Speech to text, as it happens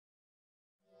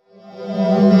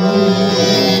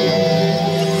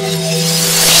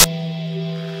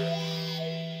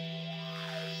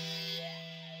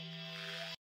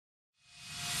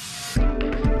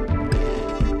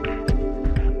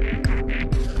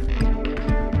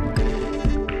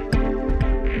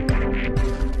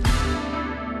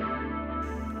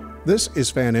This is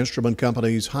Fann Instrument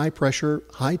Company's high-pressure,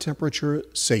 high-temperature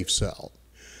safe cell.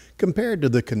 Compared to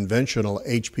the conventional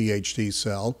HPHT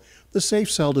cell, the safe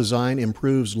cell design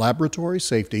improves laboratory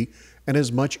safety and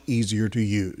is much easier to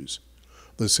use.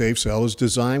 The safe cell is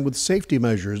designed with safety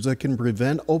measures that can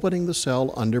prevent opening the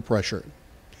cell under pressure.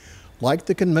 Like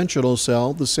the conventional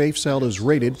cell, the safe cell is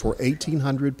rated for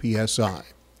 1800 psi.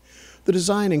 The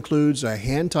design includes a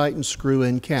hand-tightened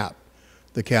screw-in cap.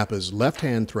 The cap is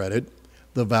left-hand threaded.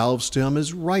 The valve stem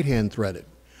is right-hand threaded.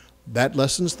 That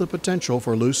lessens the potential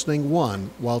for loosening one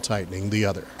while tightening the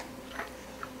other.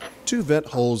 Two vent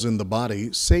holes in the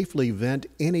body safely vent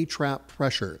any trapped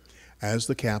pressure as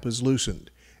the cap is loosened,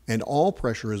 and all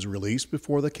pressure is released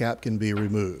before the cap can be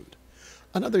removed.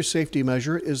 Another safety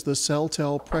measure is the cell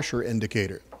tell pressure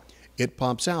indicator. It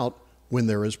pops out when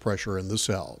there is pressure in the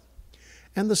cell.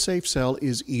 And the safe cell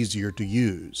is easier to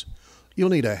use. You'll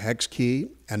need a hex key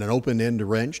and an open-end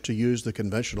wrench to use the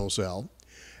conventional cell.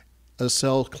 A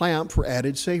cell clamp for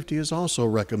added safety is also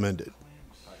recommended.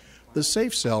 The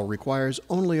safe cell requires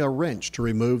only a wrench to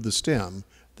remove the stem.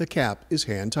 The cap is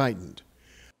hand-tightened.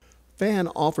 Fann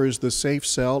offers the safe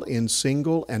cell in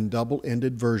single and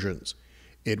double-ended versions.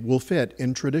 It will fit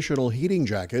in traditional heating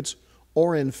jackets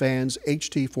or in Fann's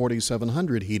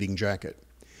HT4700 heating jacket.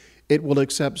 It will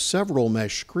accept several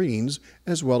mesh screens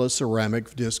as well as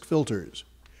ceramic disc filters.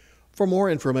 For more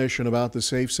information about the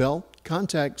safe cell,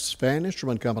 contact Fann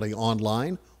Instrument Company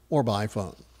online or by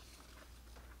phone.